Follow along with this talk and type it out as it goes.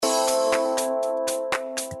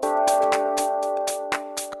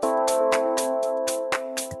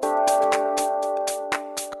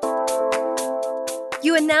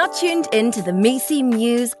now tuned in to the MECE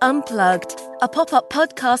Muse Unplugged, a pop-up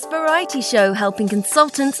podcast variety show helping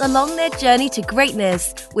consultants along their journey to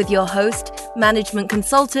greatness with your host, management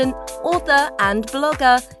consultant, author and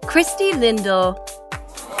blogger, Christie Lindor.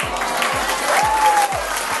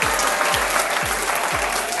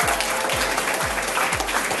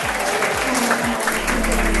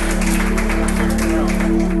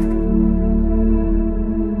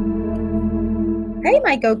 Hey,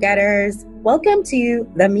 my go-getters. Welcome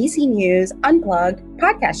to the MECE Muse Unplugged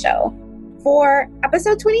podcast show. For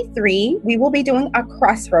episode 23, we will be doing a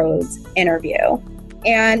Crossroads interview.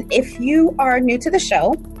 And if you are new to the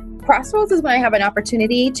show, Crossroads is when I have an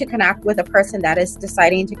opportunity to connect with a person that is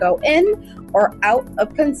deciding to go in or out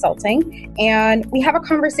of consulting. And we have a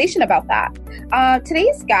conversation about that.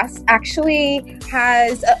 Today's guest actually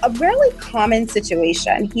has a really common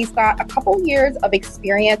situation. He's got a couple years of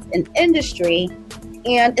experience in industry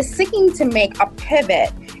and is seeking to make a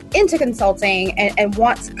pivot into consulting and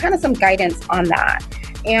wants kind of some guidance on that.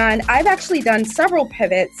 And I've actually done several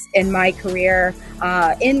pivots in my career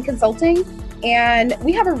in consulting, and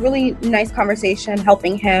we have a really nice conversation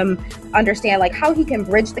helping him understand like how he can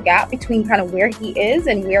bridge the gap between kind of where he is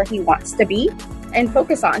and where he wants to be and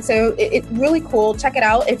focus on. So it's really cool. Check it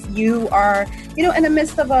out if you are, in the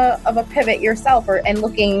midst of a pivot yourself and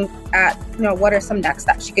looking at, what are some next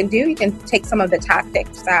steps you can do. You can take some of the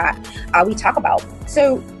tactics that we talk about.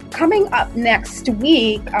 So coming up next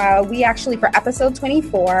week, we actually, for episode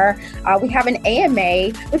 24, we have an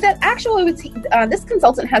AMA with that. Actually, this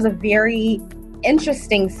consultant has a very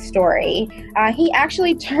interesting story. He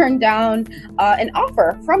actually turned down an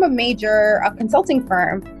offer from a major consulting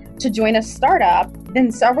firm to join a startup,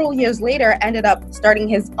 then several years later ended up starting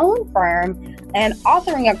his own firm and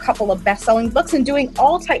authoring a couple of best-selling books and doing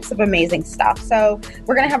all types of amazing stuff. So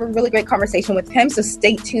we're going to have a really great conversation with him. So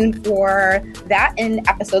stay tuned for that in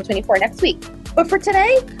episode 24 next week. But for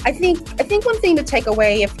today, I think one thing to take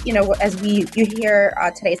away, if as you hear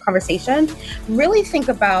today's conversation, really think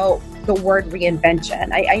about the word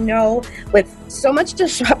reinvention. I know with so much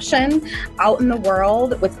disruption out in the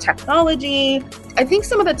world with technology, I think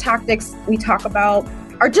some of the tactics we talk about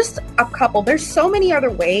are just a couple. There's so many other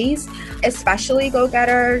ways, especially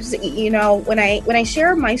go-getters. When I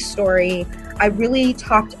share my story, I really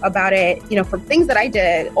talked about it, for things that I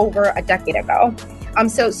did over a decade ago.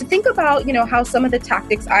 So think about, how some of the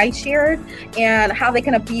tactics I shared and how they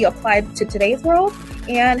can be applied to today's world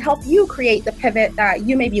and help you create the pivot that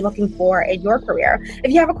you may be looking for in your career. If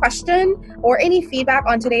you have a question or any feedback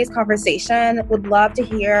on today's conversation, would love to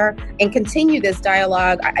hear and continue this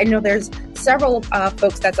dialogue. I know there's several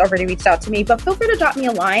folks that's already reached out to me, but feel free to drop me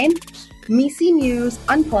a line,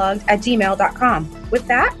 MECEMuseUnplugged@gmail.com. With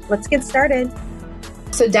that, let's get started.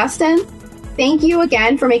 So Dustin, thank you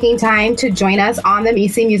again for making time to join us on the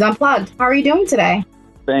MECE Muse Unplugged. How are you doing today?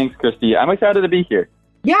 Thanks, Christy. I'm excited to be here.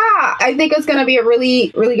 Yeah, I think it's going to be a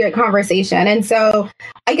really, really great conversation. And so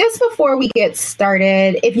I guess before we get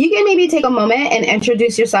started, if you can maybe take a moment and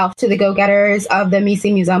introduce yourself to the go-getters of the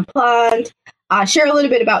MECE Muse Unplugged, share a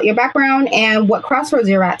little bit about your background and what crossroads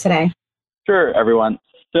you're at today. Sure, everyone.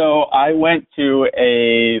 So I went to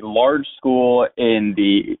a large school in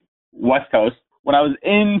the West Coast. When I was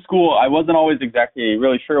in school, I wasn't always exactly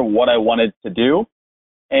really sure what I wanted to do.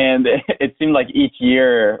 And it seemed like each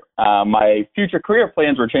year, my future career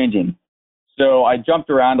plans were changing. So I jumped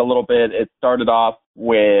around a little bit. It started off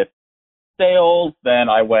with sales. Then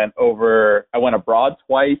I went abroad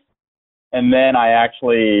twice. And then I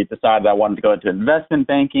actually decided I wanted to go into investment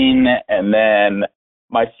banking. And then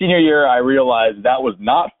my senior year, I realized that was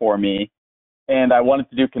not for me. And I wanted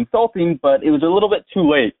to do consulting, but it was a little bit too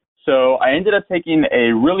late. So I ended up taking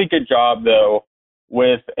a really good job, though,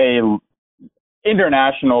 with a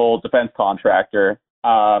international defense contractor.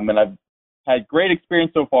 And I've had great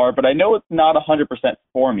experience so far, but I know it's not 100%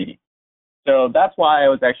 for me. So that's why I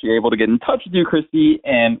was actually able to get in touch with you, Christy.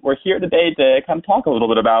 And we're here today to kind of talk a little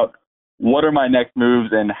bit about what are my next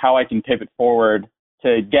moves and how I can pivot forward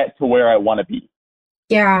to get to where I want to be.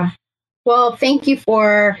 Yeah. Well, thank you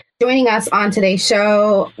for joining us on today's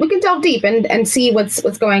show. We can delve deep and see what's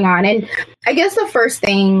going on. And I guess the first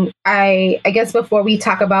thing, I guess before we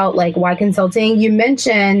talk about like why consulting, you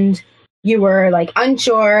mentioned you were like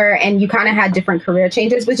unsure and you kind of had different career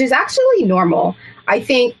changes, which is actually normal. I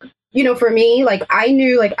think, for me, like I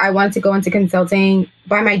knew like I wanted to go into consulting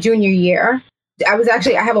by my junior year. I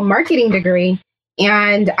have a marketing degree.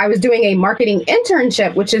 And I was doing a marketing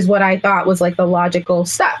internship, which is what I thought was like the logical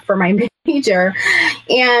step for my major.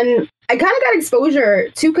 And I kind of got exposure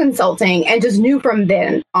to consulting and just knew from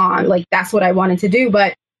then on, like, that's what I wanted to do.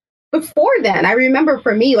 But before then, I remember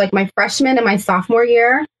for me, like my freshman and my sophomore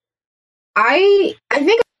year, I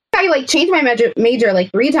think I like changed my major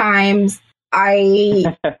like 3 times.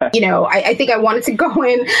 I think I wanted to go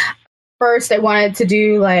in first. I wanted to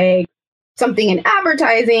do like something in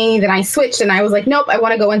advertising. Then I switched and I was like, nope, I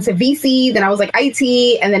want to go into VC. Then I was like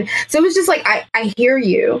IT. And then, so it was just like, I hear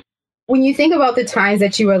you. When you think about the times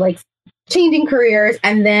that you were like changing careers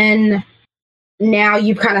and then now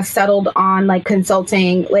you've kind of settled on like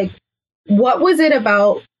consulting, like what was it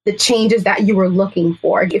about the changes that you were looking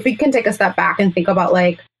for? If we can take a step back and think about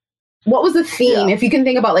like, what was the theme? Yeah. If you can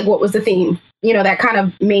think about like, what was the theme, that kind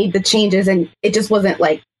of made the changes and it just wasn't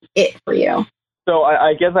like it for you? So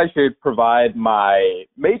I guess I should provide my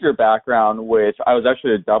major background, which I was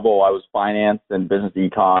actually a double. I was finance and business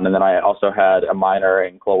econ, and then I also had a minor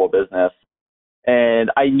in global business. And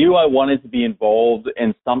I knew I wanted to be involved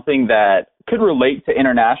in something that could relate to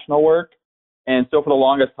international work. And so for the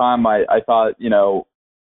longest time, I thought,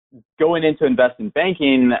 going into investment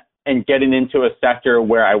banking and getting into a sector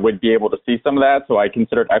where I would be able to see some of that. So I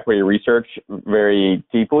considered equity research very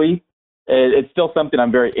deeply. It's still something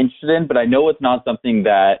I'm very interested in, but I know it's not something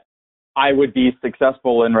that I would be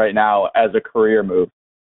successful in right now as a career move.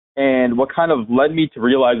 And what kind of led me to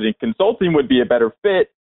realizing consulting would be a better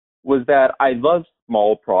fit was that I love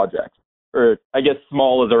small projects, or I guess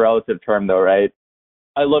small is a relative term though, right?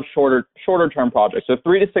 I love shorter term projects. So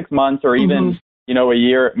 3 to 6 months or even, a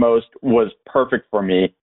year at most was perfect for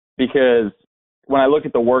me, because when I look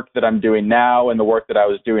at the work that I'm doing now and the work that I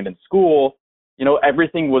was doing in school,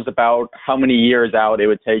 everything was about how many years out it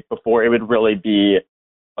would take before it would really be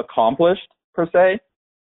accomplished per se.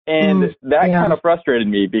 And that kind of frustrated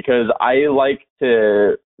me because I like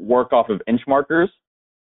to work off of inch markers,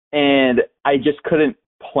 and I just couldn't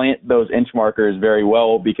plant those inch markers very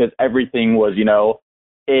well because everything was,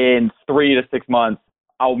 in 3 to 6 months,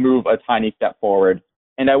 I'll move a tiny step forward.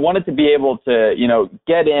 And I wanted to be able to,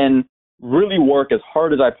 get in, really work as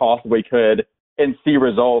hard as I possibly could and see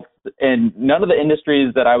results. And none of the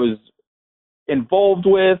industries that I was involved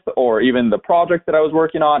with or even the project that I was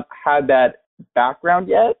working on had that background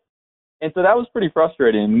yet. And so that was pretty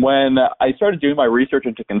frustrating. When I started doing my research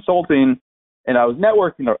into consulting and I was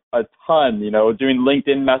networking a ton, doing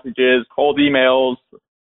LinkedIn messages, cold emails,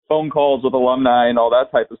 phone calls with alumni and all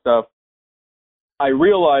that type of stuff, I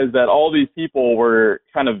realized that all these people were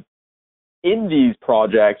kind of in these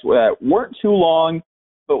projects that weren't too long,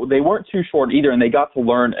 but they weren't too short either. And they got to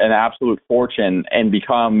learn an absolute fortune and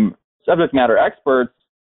become subject matter experts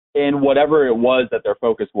in whatever it was that their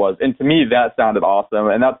focus was. And to me, that sounded awesome.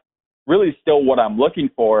 And that's really still what I'm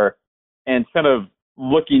looking for. And kind of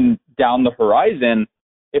looking down the horizon,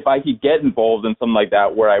 if I could get involved in something like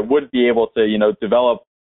that, where I would be able to, develop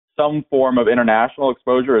some form of international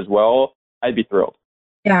exposure as well, I'd be thrilled.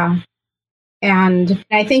 Yeah. And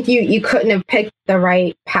I think you couldn't have picked the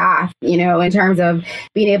right path, in terms of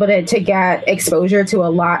being able to get exposure to a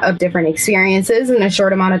lot of different experiences in a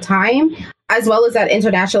short amount of time, as well as that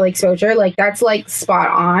international exposure. Like that's like spot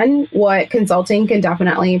on what consulting can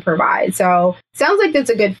definitely provide. So sounds like that's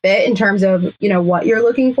a good fit in terms of, what you're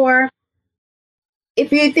looking for.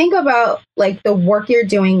 If you think about like the work you're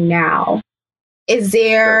doing now, is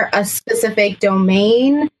there a specific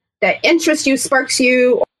domain that interests you, sparks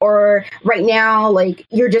you, or right now, like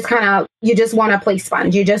you just want to play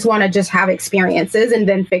sponge. You just want to just have experiences and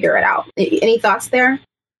then figure it out. Any thoughts there?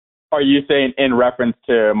 Are you saying in reference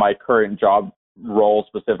to my current job role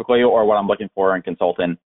specifically, or what I'm looking for in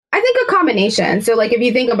consulting? I think a combination. So like if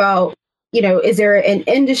you think about, is there an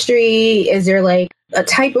industry? Is there like a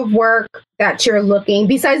type of work that you're looking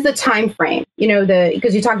besides the time frame?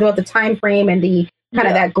 Because you talked about the time frame and the kind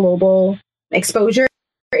of that global exposure.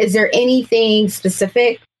 Is there anything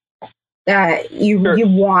specific that you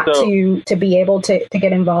want to be able to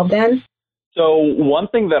get involved in? So one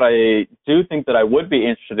thing that I do think that I would be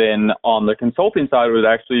interested in on the consulting side there's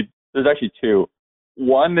actually two.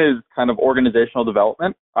 One is kind of organizational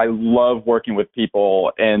development. I love working with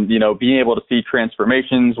people and, being able to see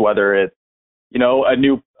transformations, whether it's, a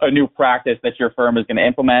new practice that your firm is going to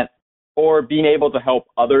implement, or being able to help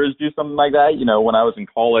others do something like that. When I was in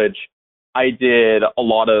college, I did a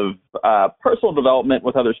lot of personal development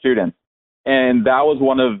with other students. And that was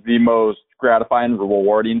one of the most gratifying,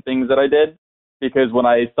 rewarding things that I did, because when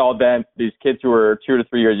I saw these kids who were 2 to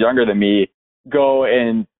 3 years younger than me, go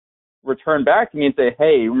and return back to me and say,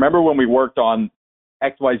 hey, remember when we worked on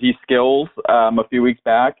XYZ skills a few weeks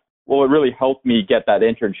back? Well, it really helped me get that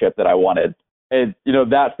internship that I wanted. And,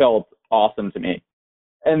 that felt awesome to me.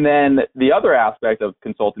 And then the other aspect of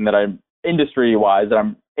consulting that I'm industry-wise that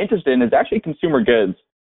I'm interested in is actually consumer goods.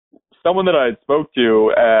 someone that I spoke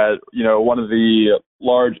to at, one of the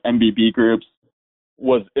large MBB groups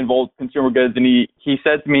was involved in consumer goods. And he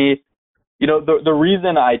said to me, the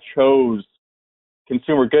reason I chose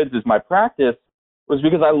consumer goods as my practice was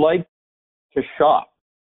because I like to shop.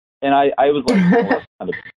 And I was like,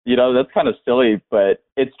 that's kind of silly, but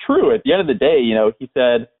it's true. At the end of the day, he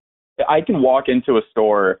said, I can walk into a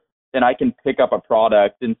store and I can pick up a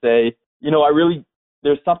product and say,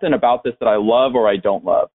 there's something about this that I love or I don't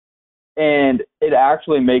love. And it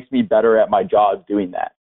actually makes me better at my job doing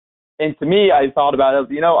that. And to me, I thought about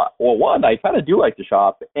it, one, I kind of do like to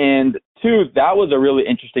shop. And two, that was a really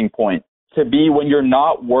interesting point to be when you're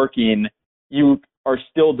not working, you are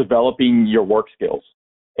still developing your work skills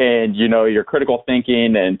and, your critical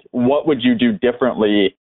thinking and what would you do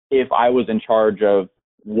differently if I was in charge of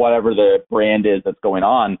whatever the brand is that's going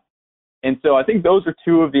on. And so I think those are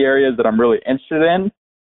two of the areas that I'm really interested in.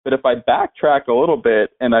 But if I backtrack a little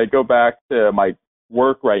bit and I go back to my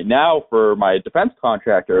work right now for my defense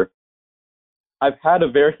contractor, I've had a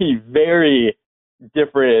very, very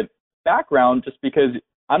different background just because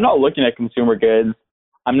I'm not looking at consumer goods.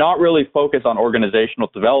 I'm not really focused on organizational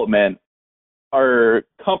development. Our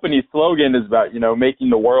company slogan is about, making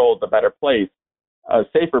the world a better place, a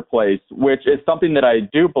safer place, which is something that I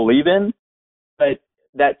do believe in. But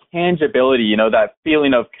that tangibility, that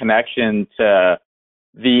feeling of connection to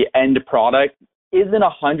the end product isn't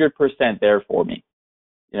 100% there for me.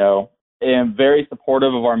 I'm very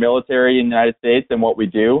supportive of our military in the United States and what we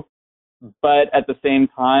do. But at the same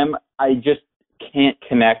time, I just can't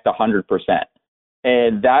connect 100%.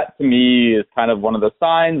 And that to me is kind of one of the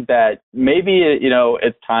signs that maybe,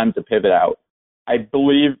 it's time to pivot out. I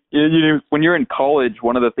believe when you're in college,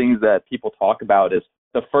 one of the things that people talk about is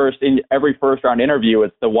in every first round interview,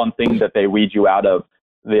 it's the one thing that they weed you out of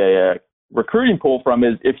the recruiting pool from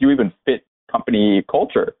is if you even fit company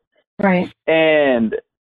culture. Right. And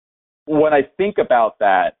when I think about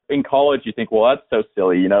that in college, you think, well, that's so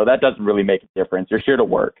silly. That doesn't really make a difference. You're here to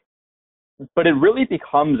work. But it really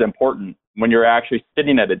becomes important when you're actually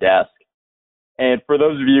sitting at a desk. And for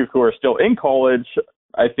those of you who are still in college,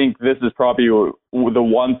 I think this is probably the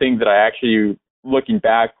one thing that I actually, looking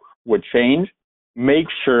back, would change. Make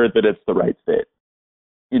sure that it's the right fit.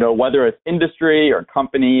 Whether it's industry or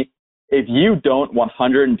company, if you don't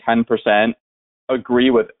 110% agree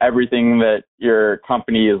with everything that your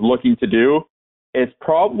company is looking to do, it's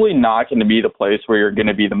probably not going to be the place where you're going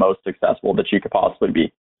to be the most successful that you could possibly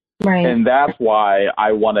be. Right. And that's why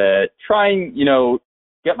I want to try and,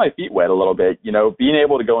 get my feet wet a little bit. Being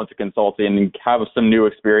able to go into consulting and have some new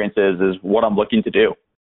experiences is what I'm looking to do.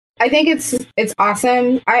 I think it's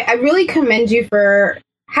awesome. I really commend you for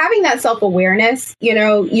having that self-awareness.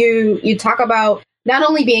 You talk about not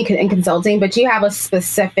only being in consulting, but you have a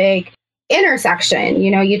specific intersection,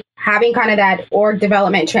 you having kind of that org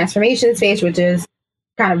development transformation space, which is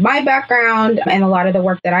kind of my background and a lot of the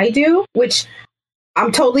work that I do, which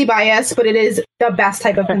I'm totally biased, but it is the best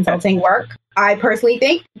type of consulting work. I personally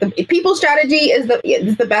think the people strategy is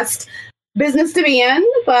the best business to be in,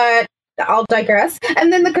 but I'll digress.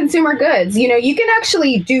 And then the consumer goods, you can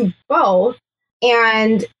actually do both.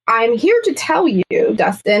 And I'm here to tell you,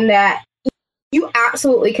 Dustin, that you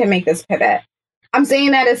absolutely can make this pivot. I'm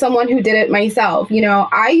saying that as someone who did it myself.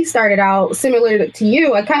 I started out similar to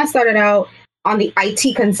you. I kind of started out on the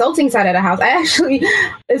IT consulting side of the house.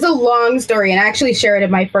 It's a long story and I actually shared it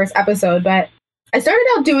in my first episode, but I started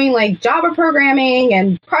out doing like Java programming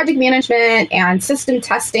and project management and system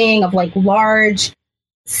testing of like large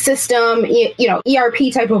system,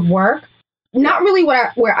 ERP type of work. Not really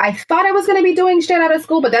where I thought I was going to be doing straight out of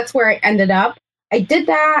school, but that's where I ended up. I did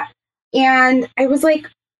that and I was like,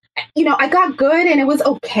 I got good and it was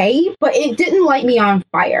okay, but it didn't light me on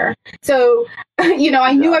fire. So, I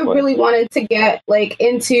knew I really wanted to get like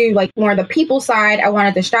into like more of the people side. I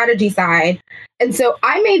wanted the strategy side. And so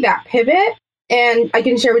I made that pivot and I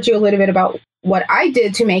can share with you a little bit about what I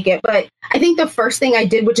did to make it. But I think the first thing I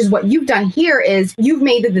did, which is what you've done here, is you've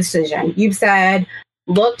made the decision. You've said,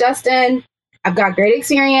 look, Dustin, I've got great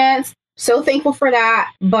experience. So thankful for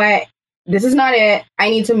that. But this is not it. I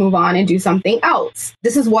need to move on and do something else.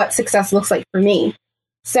 This is what success looks like for me.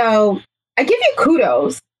 So I give you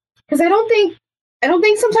kudos because I don't think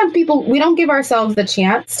sometimes we don't give ourselves the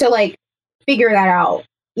chance to like figure that out.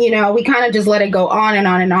 We kind of just let it go on and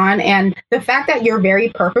on and on. And the fact that you're very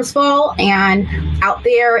purposeful and out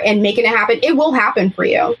there and making it happen, it will happen for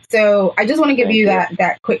you. So I just want to give you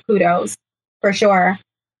that quick kudos for sure.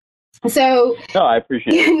 So no, I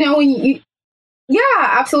appreciate it. Yeah,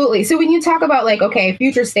 absolutely. So when you talk about like, okay,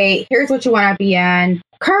 future state, here's what you want to be in,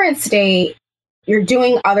 current state, you're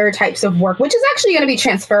doing other types of work, which is actually going to be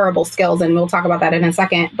transferable skills. And we'll talk about that in a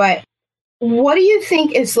second. But what do you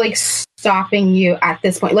think is like stopping you at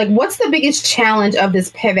this point? Like, what's the biggest challenge of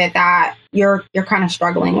this pivot that you're kind of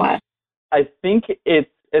struggling with? I think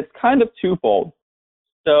it's kind of twofold.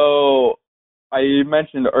 So I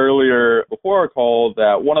mentioned earlier before our call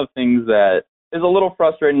that one of the things that is a little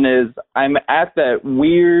frustrating is I'm at that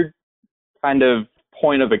weird kind of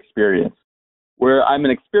point of experience where I'm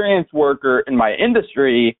an experienced worker in my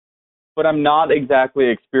industry, but I'm not exactly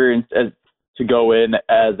experienced as to go in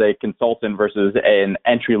as a consultant versus an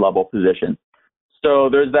entry-level position. So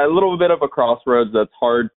there's that little bit of a crossroads that's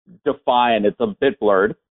hard to define. It's a bit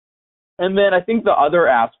blurred. And then I think the other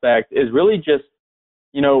aspect is really just,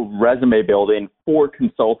 resume building for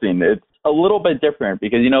consulting. It's a little bit different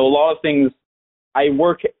because, a lot of things I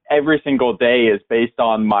work every single day is based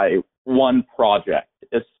on my one project.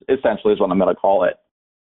 It's essentially is what I'm going to call it.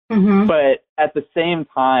 Mm-hmm. But at the same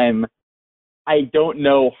time, I don't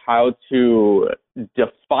know how to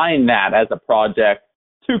define that as a project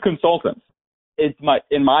to consultants. In my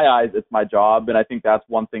eyes, it's my job. And I think that's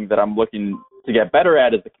one thing that I'm looking to get better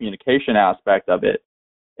at is the communication aspect of it.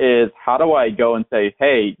 Is how do I go and say,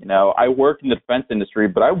 hey, I work in the defense industry,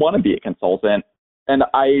 but I want to be a consultant. And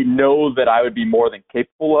I know that I would be more than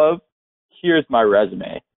capable of. Here's my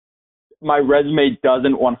resume. My resume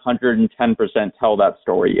doesn't 110% tell that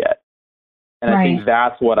story yet. And right. I think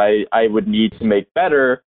that's what I would need to make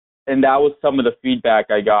better. And that was some of the feedback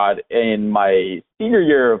I got in my senior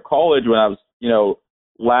year of college when I was,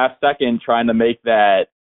 last second trying to make that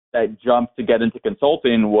jump to get into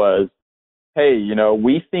consulting was, hey,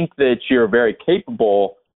 we think that you're very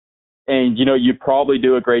capable and, you probably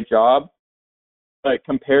do a great job. But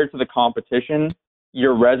compared to the competition,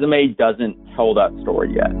 your resume doesn't tell that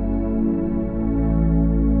story yet.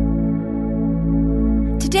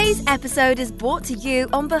 Today's episode is brought to you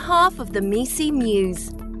on behalf of the MECE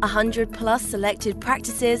Muse, 100 plus selected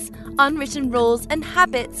practices, unwritten rules and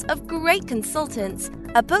habits of great consultants,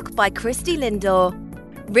 a book by Christie Lindor.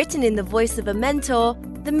 Written in the voice of a mentor,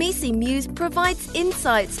 the MECE Muse provides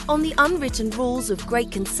insights on the unwritten rules of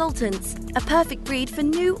great consultants, a perfect read for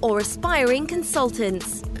new or aspiring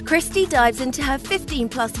consultants. Christie dives into her 15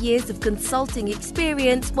 plus years of consulting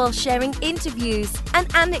experience while sharing interviews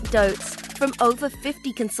and anecdotes from over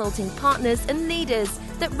 50 consulting partners and leaders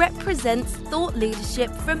that represents thought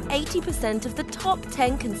leadership from 80% of the top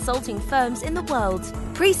 10 consulting firms in the world.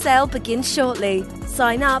 Pre-sale begins shortly.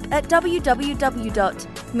 Sign up at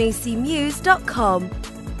www.MECEMuse.com.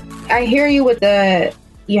 I hear you with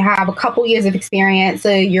you have a couple years of experience, so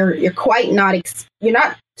you're quite not you're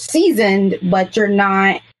not seasoned, but you're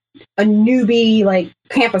not a newbie like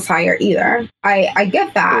campus hire either. I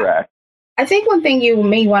get that. Correct. I think one thing you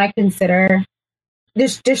may want to consider,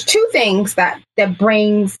 there's two things that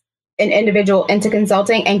brings an individual into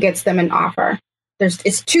consulting and gets them an offer.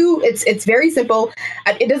 It's very simple.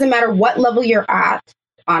 It doesn't matter what level you're at,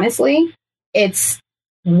 honestly. It's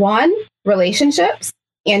 1, relationships,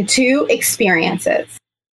 and 2, experiences.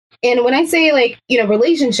 And when I say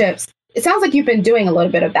relationships, it sounds like you've been doing a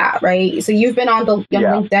little bit of that, right? So you've been on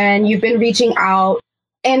LinkedIn, you've been reaching out,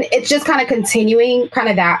 and it's just kind of continuing kind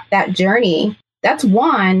of that journey. That's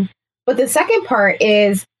one. But the second part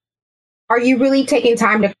is, are you really taking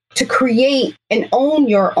time to create and own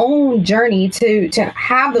your own journey to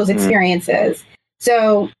have those experiences?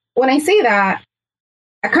 So when I say that,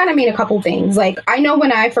 I kind of mean a couple things. Like, I know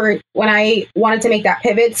when I wanted to make that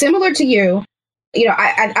pivot, similar to you,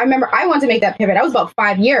 I remember I wanted to make that pivot. I was about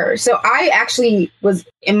 5 years. So I actually was,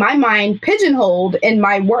 in my mind, pigeonholed in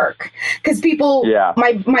my work because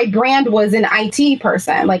my brand was an IT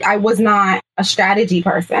person. Like, I was not a strategy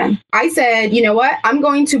person. I said, you know what? I'm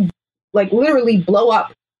going to literally blow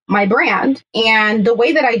up my brand. And the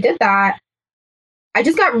way that I did that, I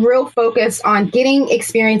just got real focused on getting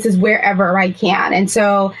experiences wherever I can. And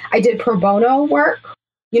so I did pro bono work.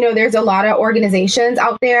 There's a lot of organizations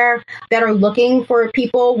out there that are looking for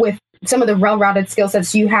people with some of the well-rounded skill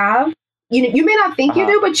sets you have. You may not think you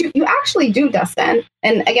do, but you actually do, Dustin.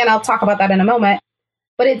 And again, I'll talk about that in a moment.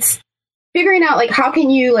 But it's figuring out how can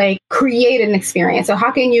you create an experience? So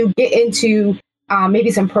how can you get into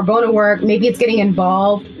maybe some pro bono work? Maybe it's getting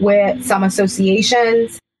involved with some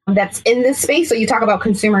associations that's in this space. So you talk about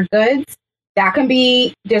consumer goods. That can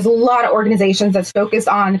be, there's a lot of organizations that's focused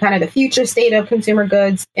on kind of the future state of consumer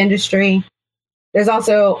goods industry. There's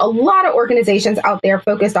also a lot of organizations out there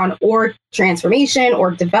focused on org transformation,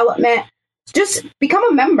 org development. Just become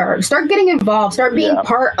a member, start getting involved, start being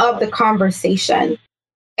part of the conversation.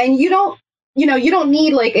 And you don't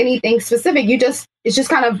need anything specific. It's just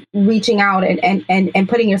kind of reaching out and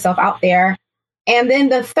putting yourself out there. And then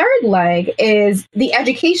the third leg is the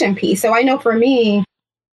education piece. So I know for me,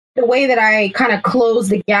 the way that I kind of closed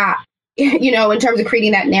the gap, in terms of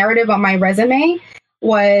creating that narrative on my resume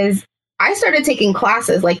was I started taking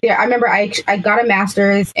classes. I remember I got a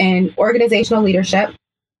master's in organizational leadership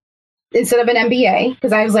instead of an MBA,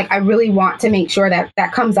 because I was like, I really want to make sure that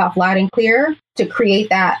that comes off loud and clear to create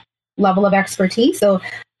that level of expertise. So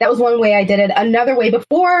that was one way I did it. Another way,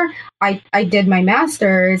 before I did my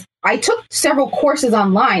master's, I took several courses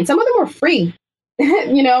online. Some of them were free,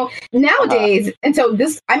 nowadays. And so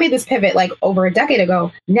I made this pivot like over a decade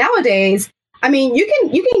ago. Nowadays, I mean, you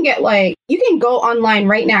can go online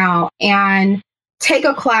right now and take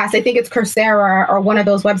a class. I think it's Coursera or one of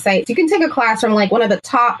those websites. You can take a class from like one of the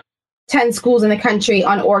top 10 schools in the country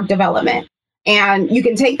on org development. And you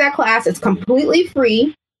can take that class. It's completely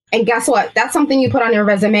free. And guess what? That's something you put on your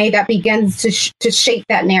resume that begins to shape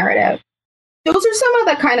that narrative. Those are some of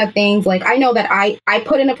the kind of things like I know that I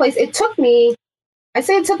put into place. It took me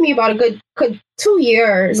about a good 2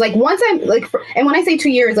 years. Like once I'm like, and when I say 2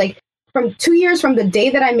 years, like from 2 years from the day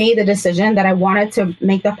that I made the decision that I wanted to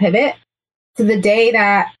make the pivot to the day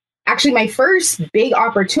that actually my first big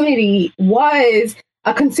opportunity was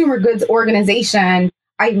a consumer goods organization.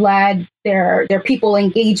 I led their people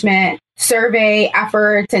engagement survey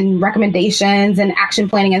efforts and recommendations and action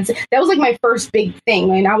planning. And that was like my first big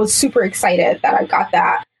thing. And I was super excited that I got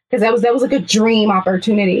that because that was like a dream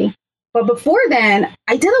opportunity. But before then,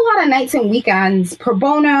 I did a lot of nights and weekends, pro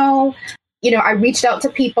bono. I reached out to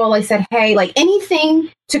people. I said, hey, like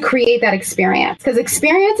anything to create that experience, because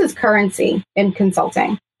experience is currency in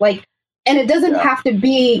consulting. And it doesn't have to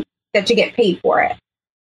be that you get paid for it.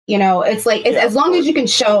 It's like, as long as you can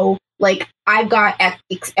show, like, I've got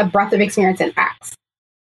a breadth of experience in X.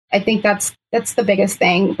 I think that's the biggest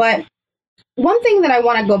thing. But one thing that I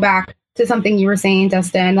want to go back to something you were saying,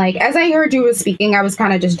 Dustin, like, as I heard you were speaking, I was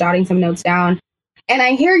kind of just jotting some notes down. And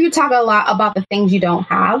I hear you talk a lot about the things you don't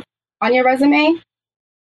have on your resume.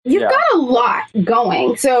 You've got a lot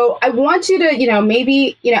going. So I want you to,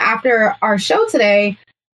 maybe, after our show today,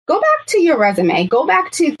 go back to your resume, go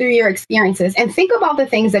back through your experiences and think about the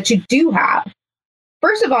things that you do have.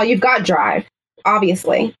 First of all, you've got drive,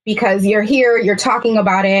 obviously, because you're here, you're talking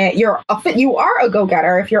about it. You are a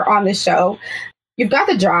go-getter if you're on this show. You've got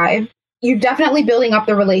the drive. You're definitely building up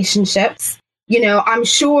the relationships. I'm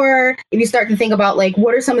sure if you start to think about like,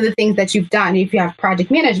 what are some of the things that you've done? If you have project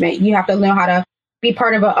management, you have to know how to be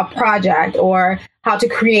part of a project, or how to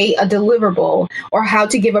create a deliverable, or how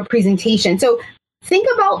to give a presentation. So think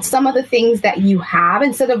about some of the things that you have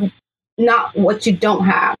instead of not what you don't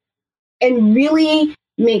have. And really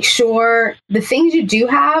make sure the things you do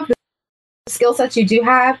have, the skill sets you do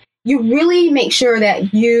have, you really make sure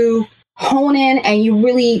that you hone in and you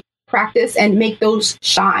really practice and make those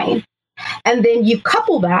shine. And then you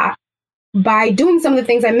couple that by doing some of the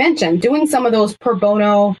things I mentioned, doing some of those pro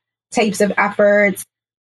bono types of efforts,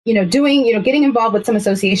 getting involved with some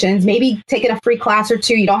associations, maybe taking a free class or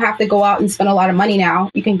two. You don't have to go out and spend a lot of money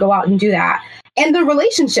now. You can go out and do that. And the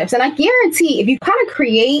relationships. And I guarantee if you kind of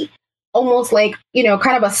create almost like,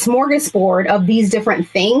 kind of a smorgasbord of these different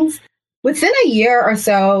things, within a year or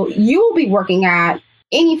so, you will be working at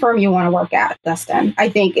any firm you want to work at, Dustin. I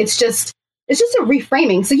think it's just a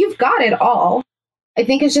reframing. So you've got it all. I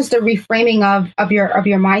think it's just a reframing of your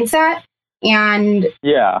mindset and,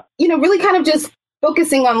 really kind of just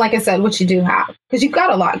focusing on, like I said, what you do have, because you've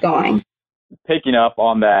got a lot going. Picking up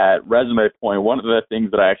on that resume point, one of the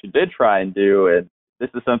things that I actually did try and do, and this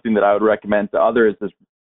is something that I would recommend to others, is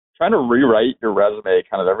trying to rewrite your resume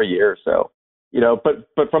kind of every year or so,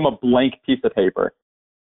 but from a blank piece of paper.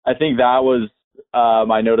 I think that was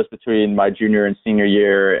my notice between my junior and senior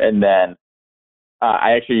year. And then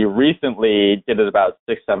I actually recently did it about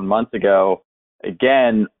 6-7 months ago.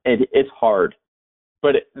 Again, it's hard.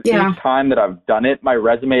 But each time that I've done it, my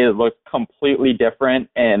resume looks completely different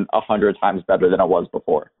and 100 times better than it was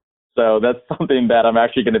before. So that's something that I'm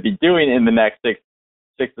actually going to be doing in the next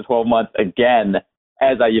 6 to 12 months again,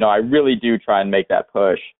 as I really do try and make that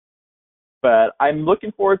push. But I'm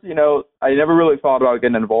looking forward to, I never really thought about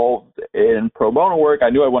getting involved in pro bono work. I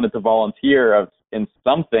knew I wanted to volunteer in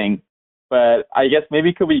something, but I guess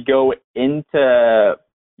maybe could we go into,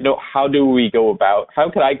 how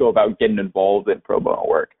could I go about getting involved in pro bono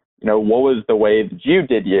work? What was the way that you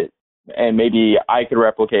did it? And maybe I could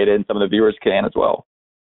replicate it and some of the viewers can as well.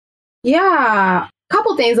 Yeah. A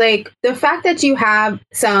couple things, like the fact that you have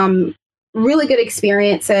some really good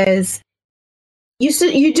experiences. You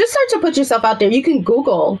just start to put yourself out there. You can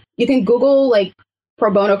Google like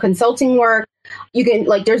pro bono consulting work. You can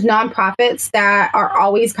there's nonprofits that are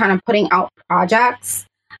always kind of putting out projects.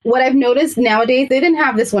 what I've noticed nowadays, they didn't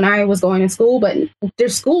have this when I was going to school, but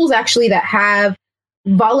there's schools actually that have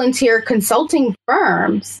volunteer consulting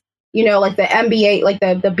firms, like the MBA, like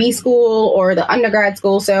the B school or the undergrad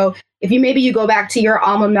school. So if you go back to your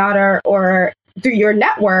alma mater or through your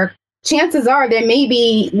network, chances are there may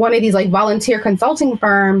be one of these like volunteer consulting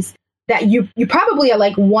firms that you probably are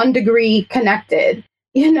like 1 degree connected,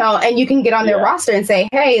 and you can get on their roster and say,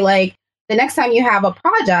 hey, like the next time you have a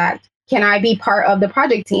project, can I be part of the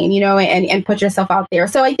project team, and put yourself out there.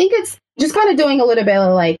 So I think it's just kind of doing a little bit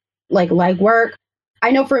of like legwork.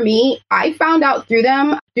 I know for me, I found out through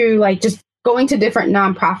like just going to different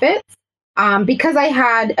nonprofits because I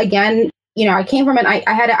had, again, I came from I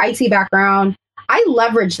had an IT background. I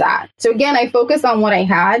leveraged that. So again, I focused on what I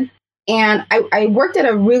had. And I worked at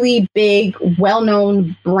a really big,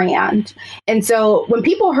 well-known brand. And so when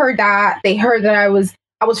people heard that, they heard that I was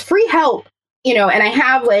free help, and I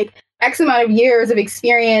have like X amount of years of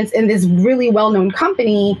experience in this really well-known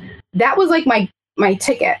company. That was like my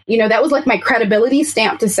ticket, that was like my credibility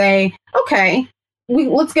stamp to say, okay,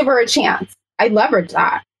 let's give her a chance. I leveraged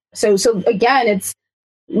that. So again, it's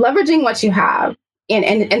leveraging what you have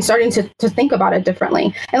and starting to think about it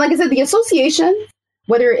differently. And like I said, the associations,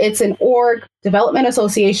 whether it's an org, development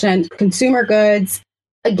association, consumer goods,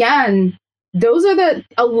 again, those are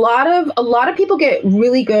a lot of people get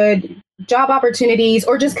really good job opportunities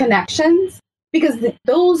or just connections because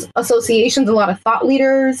those associations, a lot of thought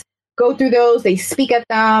leaders go through those, they speak at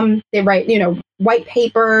them, they write, white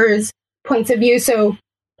papers, points of view. So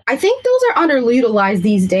I think those are underutilized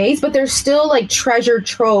these days, but there's still like treasure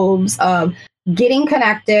troves of getting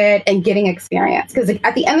connected and getting experience. Because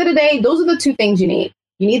at the end of the day, those are the two things you need.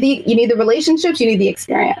 You need the relationships, you need the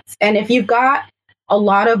experience. And if you've got a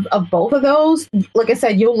lot of both of those, like I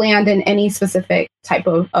said, you'll land in any specific type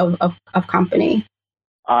of company.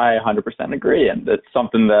 I 100% agree. And it's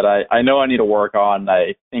something that I know I need to work on.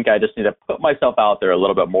 I think I just need to put myself out there a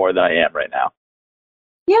little bit more than I am right now.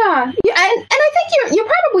 Yeah. And I think you're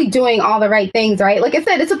probably doing all the right things, right? Like I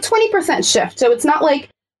said, it's a 20% shift. So it's not like,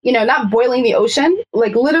 not boiling the ocean,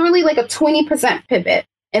 like literally like a 20% pivot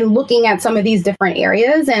and looking at some of these different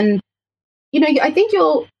areas. And, I think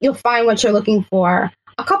you'll find what you're looking for.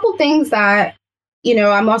 A couple things that,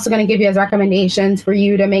 I'm also going to give you as recommendations for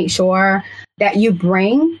you to make sure that you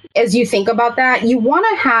bring as you think about that. You want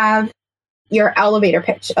to have your elevator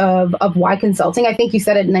pitch of why consulting. I think you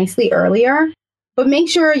said it nicely earlier, but make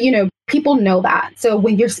sure, people know that. So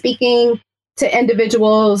when you're speaking to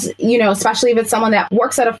individuals, especially if it's someone that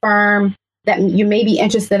works at a firm that you may be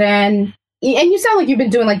interested in, and you sound like you've been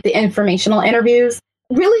doing like the informational interviews,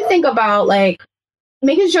 really think about like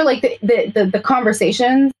making sure like the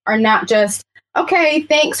conversations are not just, okay,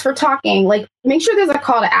 thanks for talking. Like make sure there's a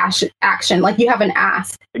call to action, like you have an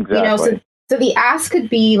ask. Exactly. So the ask could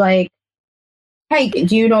be like, hey,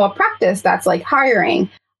 do you know a practice that's like hiring?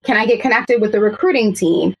 Can I get connected with the recruiting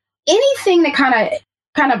team? Anything that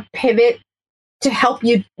kind of pivot to help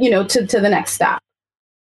you, to the next step.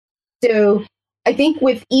 So I think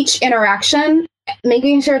with each interaction,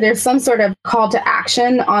 making sure there's some sort of call to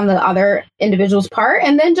action on the other individual's part,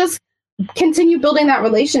 and then just continue building that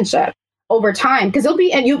relationship over time. Because it'll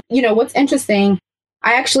be, and what's interesting,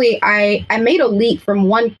 I made a leap from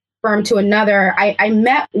one firm to another. I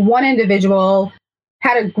met one individual,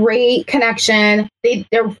 had a great connection.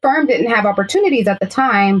 Their firm didn't have opportunities at the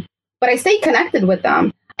time, but I stayed connected with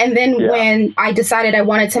them. And then when I decided I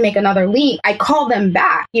wanted to make another leap, I called them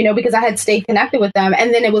back, because I had stayed connected with them.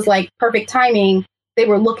 And then it was like perfect timing. They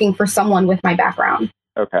were looking for someone with my background.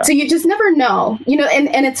 Okay. So you just never know,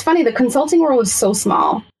 and it's funny. The consulting world is so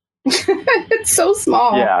small. It's so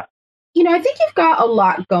small. Yeah. I think you've got a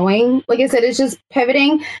lot going. Like I said, it's just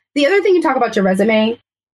pivoting. The other thing, you talk about your resume.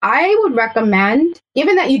 I would recommend,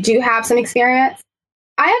 given that you do have some experience,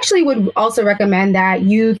 I actually would also recommend that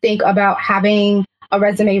you think about having a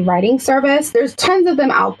resume writing service. There's tons of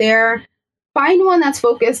them out there. Find one that's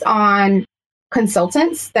focused on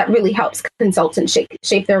consultants that really helps consultants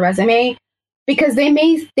shape their resume, because they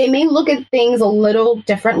may look at things a little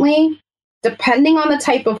differently depending on the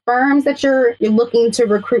type of firms that you're looking to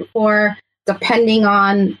recruit for, depending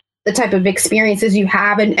on the type of experiences you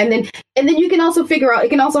have. And then you can also figure out, it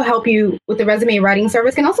can also help you with the resume writing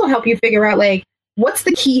service, can also help you figure out like, what's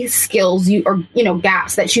the key skills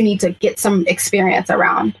gaps that you need to get some experience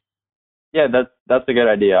around? Yeah, that's a good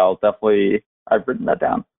idea. I've written that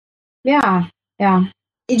down. Yeah.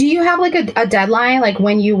 Do you have like a deadline, like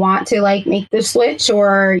when you want to like make the switch,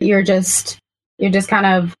 or you're just kind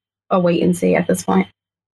of a wait and see at this point?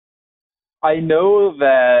 I know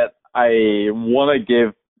that I want to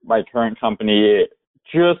give my current company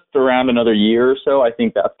just around another year or so. I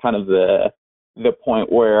think that's kind of the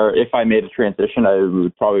point where if I made a transition, I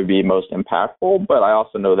would probably be most impactful. But I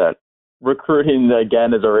also know that recruiting,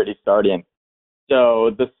 again, is already starting.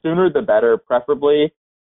 So the sooner the better, preferably.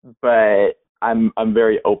 But I'm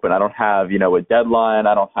very open. I don't have, a deadline.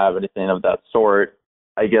 I don't have anything of that sort.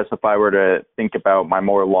 I guess if I were to think about my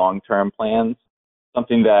more long-term plans,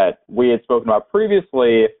 something that we had spoken about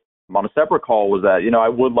previously on a separate call was that, I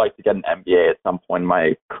would like to get an MBA at some point in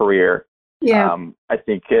my career. Yeah. I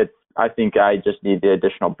think I just need the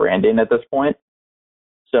additional branding at this point.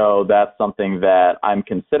 So that's something that I'm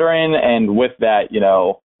considering. And with that,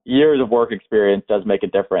 years of work experience does make a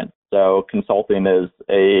difference. So consulting is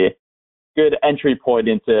a good entry point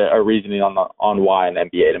into a reasoning on why an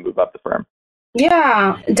MBA to move up the firm.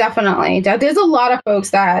 Yeah, definitely. There's a lot of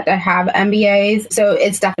folks that have MBAs, so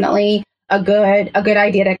it's definitely a good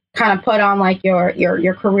idea to kind of put on like your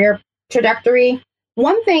career trajectory.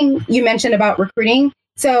 One thing you mentioned about recruiting.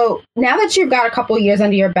 So now that you've got a couple years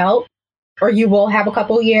under your belt, or you will have a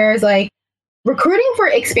couple years, like recruiting for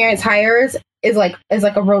experienced hires is like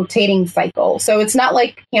a rotating cycle. So it's not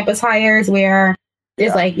like campus hires where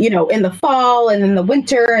there's in the fall and in the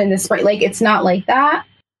winter and the spring. Like it's not like that.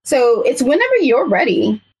 So it's whenever you're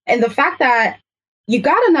ready. And the fact that you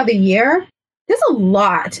got another year, there's a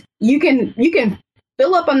lot you can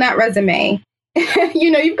fill up on that resume.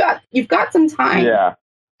 You've got some time. Yeah.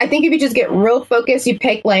 I think if you just get real focused, you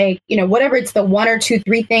pick whatever it's the 1 or 2,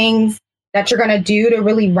 3 things that you're going to do to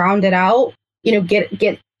really round it out,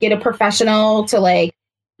 get a professional to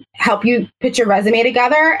help you put your resume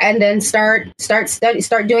together, and then start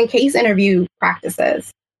doing case interview practices.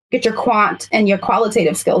 Get your quant and your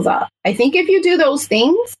qualitative skills up. I think if you do those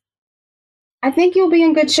things, I think you'll be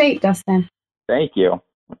in good shape, Dustin. Thank you.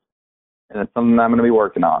 And it's something I'm going to be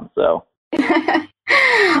working on. So.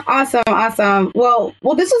 Awesome. Well,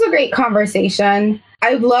 this was a great conversation.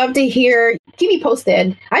 I'd love to hear, keep me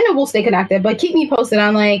posted. I know we'll stay connected, but keep me posted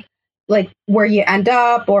on like where you end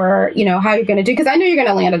up, or, how you're going to do. Cause I know you're going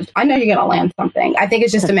to land something. I think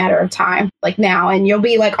it's just a matter of time, like now, and you'll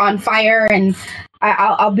be like on fire, and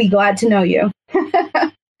I'll be glad to know you.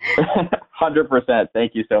 100%.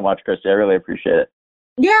 Thank you so much, Christie. I really appreciate it.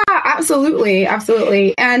 Yeah, absolutely.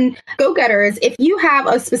 And go-getters, if you have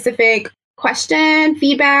a specific question,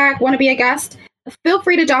 feedback, want to be a guest, feel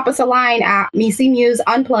free to drop us a line at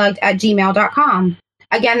MECEMuseUnplugged@gmail.com.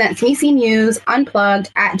 Again, that's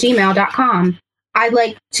MECEMuseUnplugged@gmail.com. I'd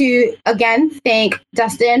like to, again, thank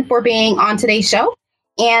Dustin for being on today's show.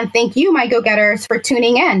 And thank you, my go-getters, for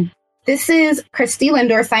tuning in. This is Christy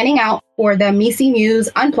Lindor signing out for the MECE Muse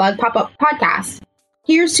Unplugged pop-up podcast.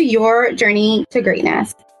 Here's to your journey to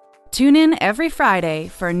greatness. Tune in every Friday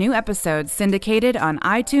for new episodes syndicated on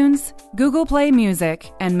iTunes, Google Play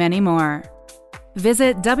Music, and many more.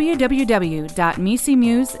 Visit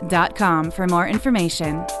www.mecemuse.com for more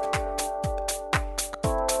information.